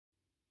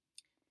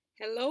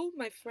Hello,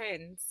 my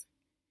friends.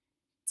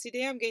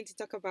 Today I'm going to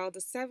talk about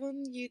the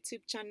 7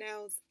 YouTube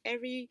channels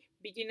every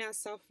beginner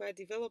software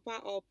developer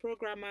or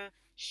programmer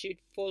should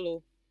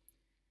follow.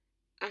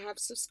 I have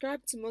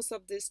subscribed to most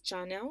of these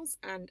channels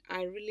and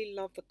I really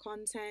love the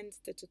content,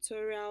 the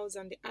tutorials,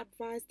 and the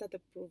advice that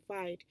they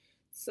provide.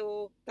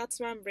 So that's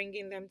why I'm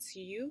bringing them to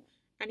you.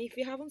 And if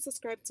you haven't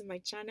subscribed to my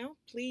channel,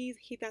 please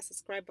hit that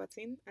subscribe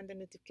button and the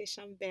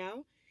notification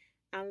bell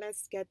and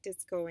let's get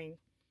this going.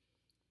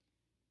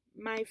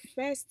 My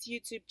first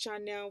YouTube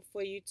channel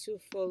for you to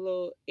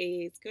follow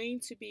is going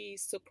to be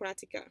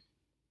Socratica.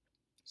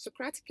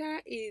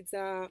 Socratica is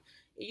a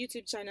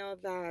YouTube channel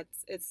that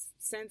is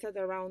centered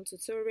around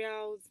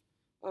tutorials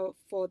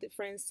for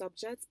different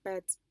subjects,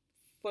 but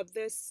for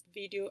this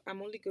video,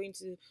 I'm only going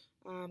to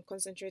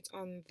concentrate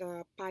on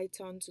the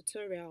Python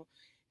tutorial.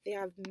 They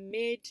have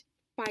made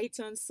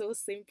Python so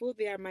simple.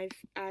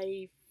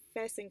 I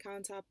first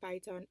encountered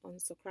Python on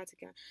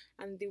Socratica,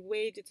 and the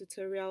way the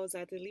tutorials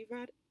are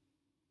delivered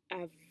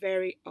are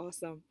very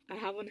awesome. I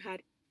haven't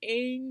had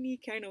any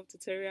kind of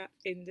tutorial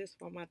in this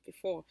format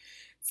before,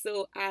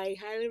 so I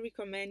highly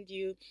recommend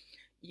you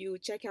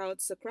check out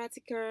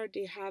Socratica.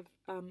 They have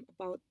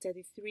about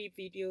 33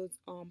 videos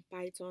on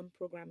Python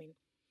programming.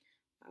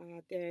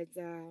 There's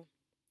the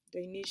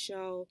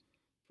initial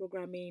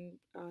programming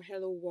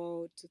hello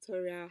world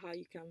tutorial, how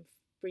you can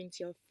print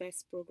your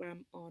first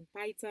program on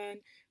Python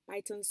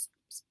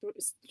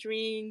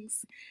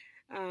strings,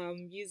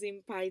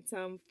 using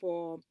Python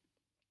for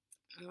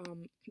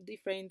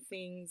different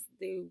things.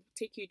 They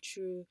take you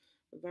through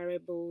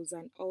variables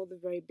and all the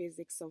very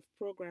basics of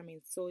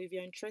programming. So if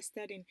you're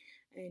interested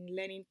in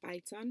learning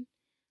Python,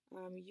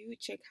 you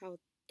check out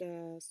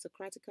the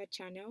Socratica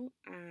channel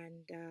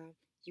and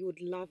you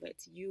would love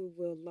it. You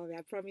will love it.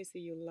 I promise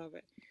you, you'll love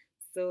it.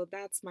 So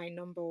that's my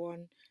number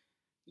one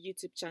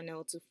YouTube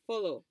channel to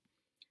follow.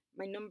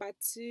 My number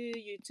two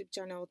YouTube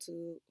channel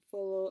to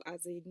follow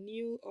as a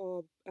new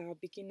or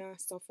beginner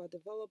software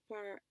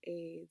developer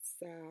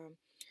is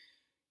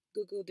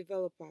Google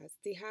developers.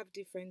 They have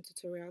different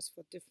tutorials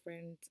for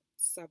different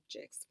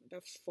subjects,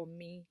 but for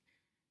me,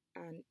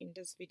 and in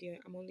this video,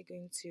 I'm only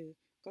going to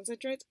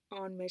concentrate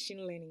on machine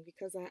learning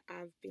because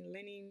I've been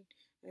learning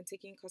and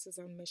taking courses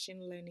on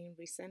machine learning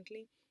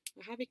recently.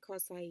 I have a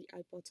course I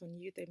bought on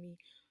Udemy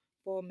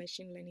for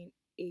machine learning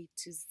A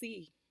to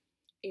Z.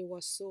 It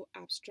was so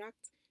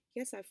abstract.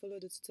 Yes, I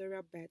followed the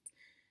tutorial, but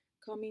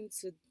coming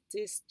to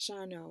this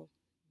channel,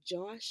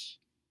 Josh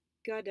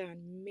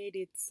Gordon made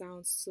it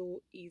sound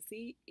so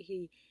easy.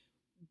 He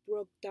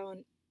broke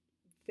down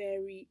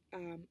very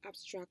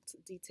abstract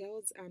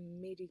details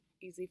and made it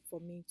easy for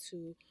me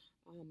to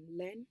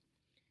learn.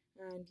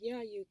 And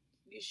yeah, you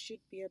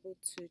should be able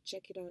to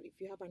check it out if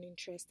you have an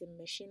interest in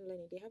machine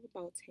learning. They have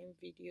about 10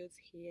 videos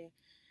here,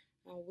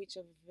 which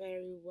are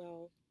very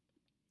well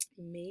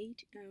made,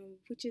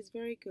 which is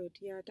very good.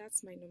 Yeah,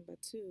 that's my number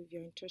two. If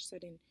you're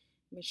interested in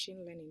machine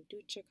learning, do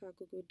check out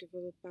Google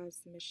Developers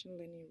Machine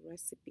Learning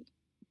Recipe.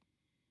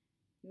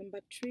 Number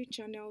three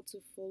channel to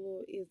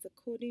follow is the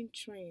Coding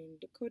Train.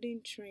 The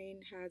Coding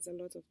Train has a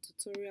lot of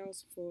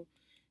tutorials for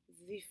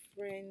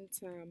different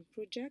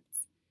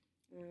projects.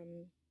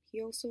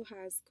 He also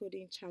has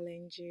coding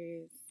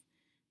challenges,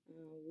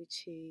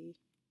 which he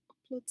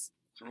uploads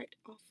quite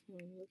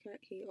often. Look at,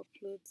 he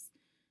uploads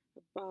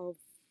about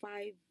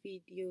 5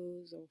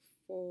 videos or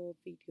 4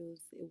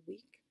 videos a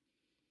week.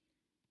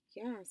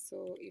 Yeah,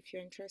 so if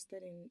you're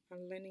interested in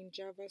learning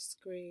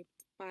JavaScript,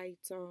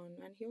 Python,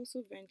 and he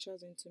also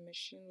ventures into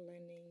machine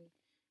learning,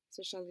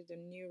 especially the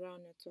neural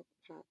network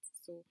part.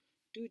 So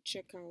do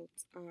check out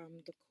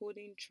the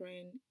Coding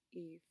Train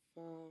if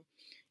you're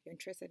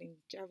interested in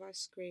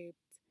JavaScript.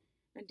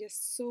 And there's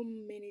so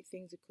many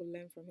things you could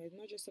learn from here. It's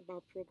not just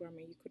about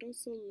programming. You could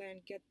also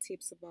get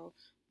tips about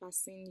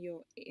passing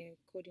your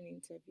coding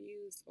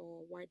interviews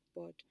or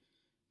whiteboard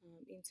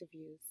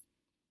interviews.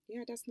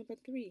 Yeah, that's number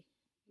three.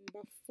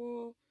 Number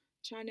four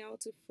channel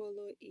to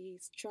follow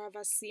is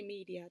Traversy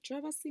Media.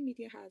 Traversy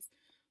Media has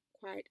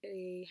quite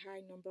a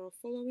high number of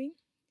following.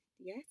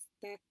 Yes,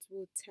 that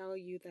will tell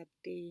you that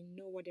they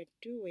know what they're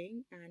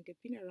doing and they've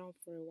been around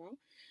for a while.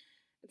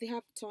 They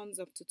have tons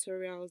of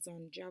tutorials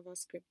on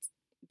JavaScript,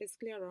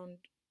 basically around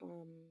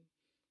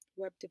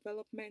web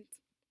development.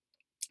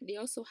 They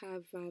also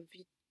have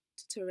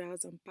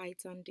tutorials on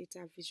Python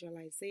data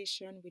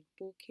visualization with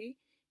Bokeh.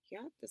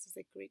 Yeah, this is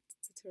a great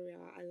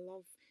tutorial. I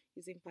love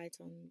using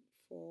Python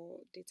for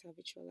data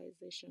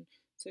visualization.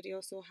 So they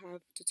also have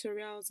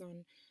tutorials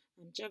on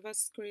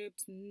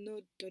JavaScript,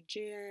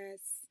 Node.js,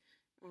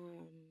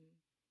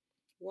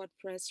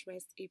 WordPress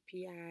REST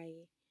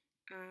API,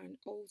 and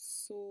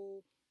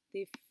also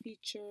they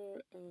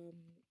feature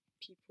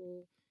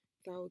people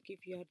that will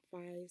give you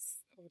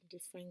advice on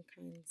different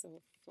kinds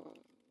of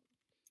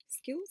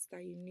skills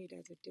that you need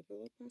as a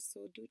developer.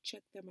 So do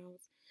check them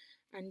out,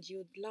 and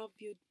you'd love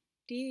you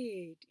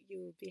did.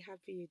 You'll be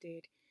happy you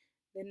did.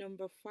 The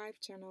number 5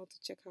 channel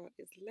to check out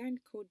is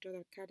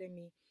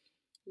Learncode.academy.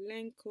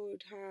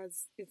 Learncode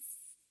has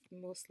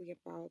mostly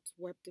about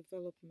web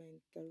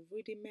development, the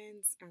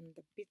rudiments and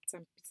the bits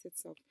and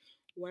pieces of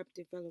web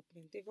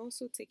development. They've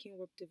also taken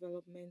web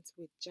development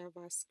with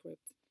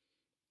JavaScript.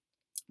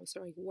 I'm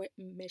sorry,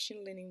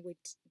 machine learning with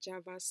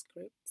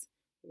JavaScript.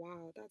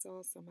 Wow, that's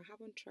awesome. I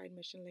haven't tried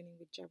machine learning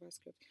with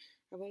JavaScript.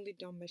 I've only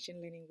done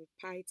machine learning with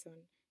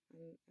Python,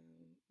 and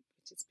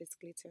which is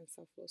basically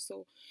TensorFlow.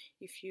 So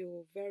if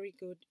you're very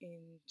good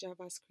in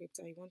JavaScript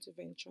and you want to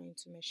venture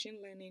into machine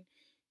learning,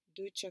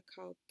 do check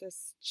out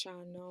this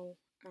channel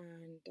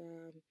and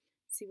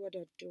see what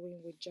they're doing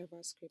with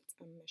JavaScript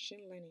and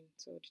machine learning.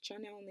 So the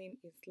channel name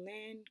is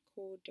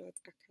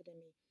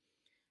Learncode.academy.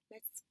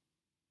 Let's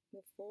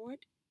move forward.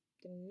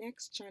 The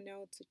next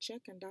channel to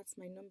check, and that's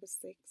my number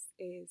 6,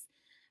 is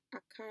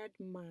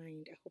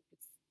Academind. I hope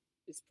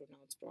it's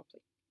pronounced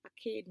properly.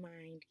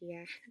 Academind,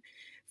 yeah.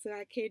 So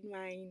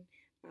Academind,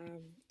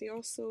 they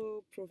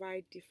also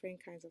provide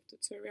different kinds of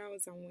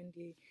tutorials, and when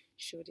they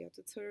show their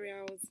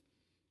tutorials,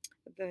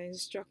 the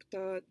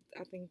instructor,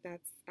 I think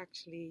that's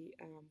actually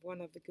one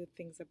of the good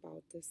things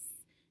about this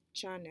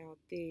channel.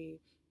 They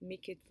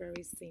make it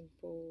very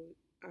simple,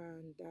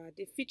 and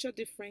they feature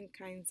different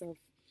kinds of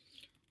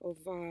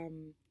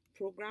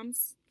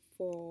programs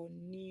for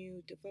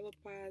new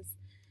developers,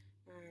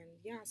 and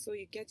yeah, so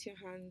you get your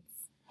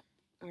hands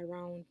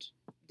around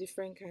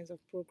different kinds of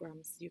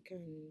programs you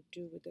can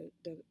do with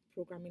the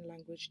programming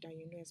language that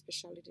you know,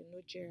 especially the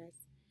Node.js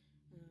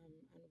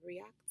and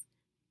React.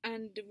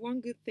 And the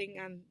one good thing,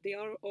 and they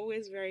are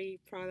always very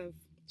proud of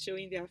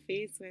showing their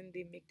face when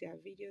they make their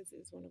videos,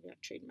 is one of their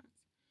trademarks.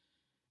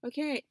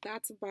 Okay,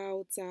 that's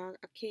about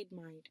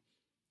Academind.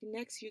 The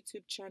next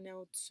YouTube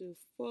channel to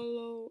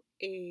follow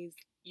is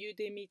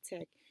Udemy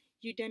Tech.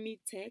 Udemy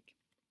Tech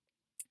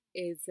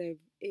is a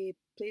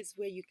place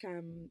where you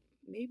can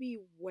maybe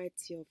wet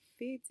your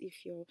feet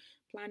if you're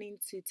planning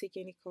to take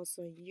any course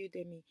on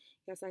Udemy.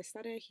 Yes, I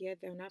started here,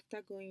 then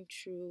after going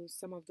through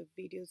some of the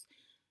videos,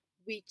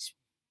 which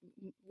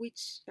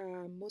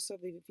most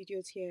of the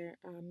videos here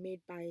are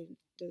made by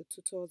the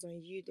tutors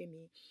on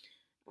Udemy,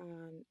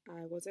 and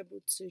I was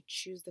able to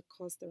choose the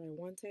course that I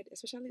wanted,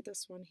 especially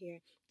this one here.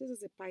 This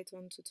is a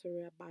Python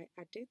tutorial by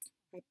Adit.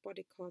 I bought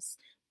a course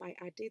by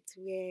Adit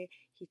where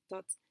he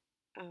taught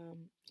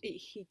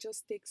he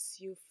just takes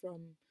you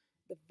from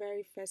the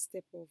very first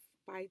step of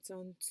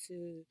Python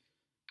to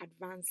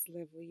advanced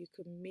level. You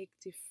could make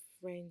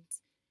different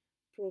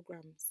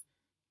programs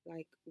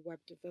like web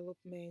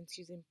development,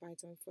 using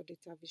Python for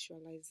data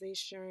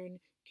visualization,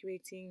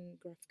 creating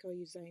graphical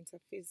user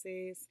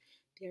interfaces.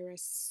 There are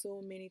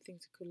so many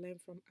things you could learn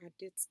from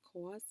Adit's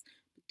course.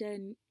 But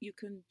then you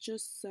can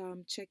just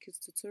check his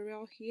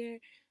tutorial here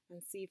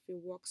and see if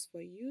it works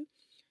for you.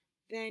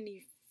 Then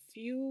if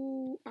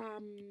you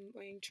are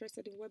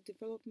interested in web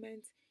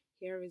development,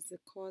 here is a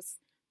course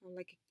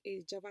like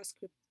a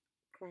JavaScript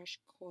crash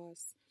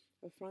course,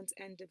 a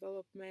front-end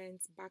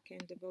development,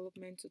 back-end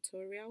development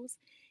tutorials.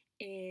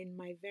 And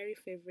my very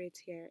favorite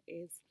here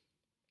is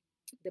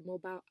the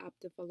mobile app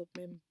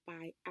development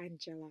by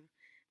Angela.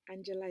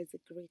 Angela is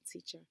a great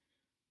teacher.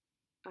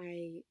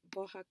 I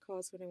bought her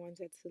course when I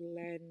wanted to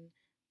learn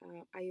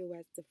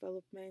iOS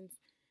development.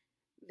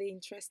 The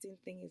interesting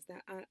thing is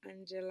that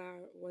Angela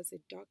was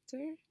a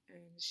doctor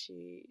and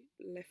she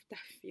left that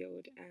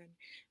field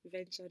and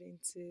ventured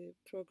into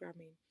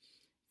programming.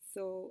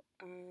 So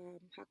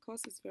her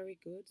course is very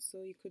good.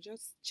 So you could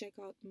just check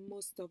out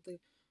most of the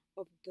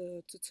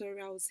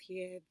tutorials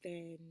here.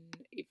 Then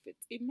if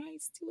it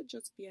might still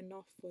just be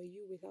enough for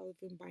you without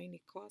even buying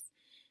a course,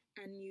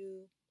 and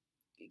you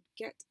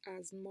get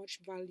as much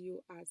value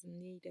as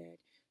needed.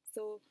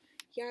 So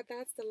yeah,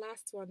 that's the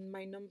last one,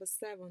 my number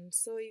 7.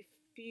 So if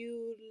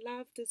you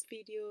love this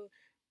video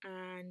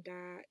and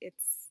it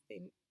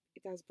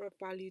has brought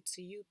value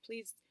to you,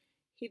 please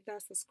hit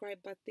that subscribe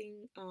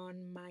button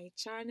on my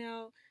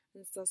channel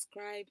and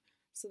subscribe,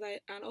 so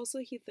that, and also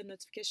hit the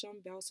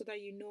notification bell so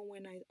that you know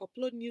when I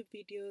upload new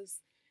videos.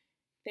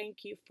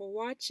 Thank you for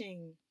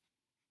watching.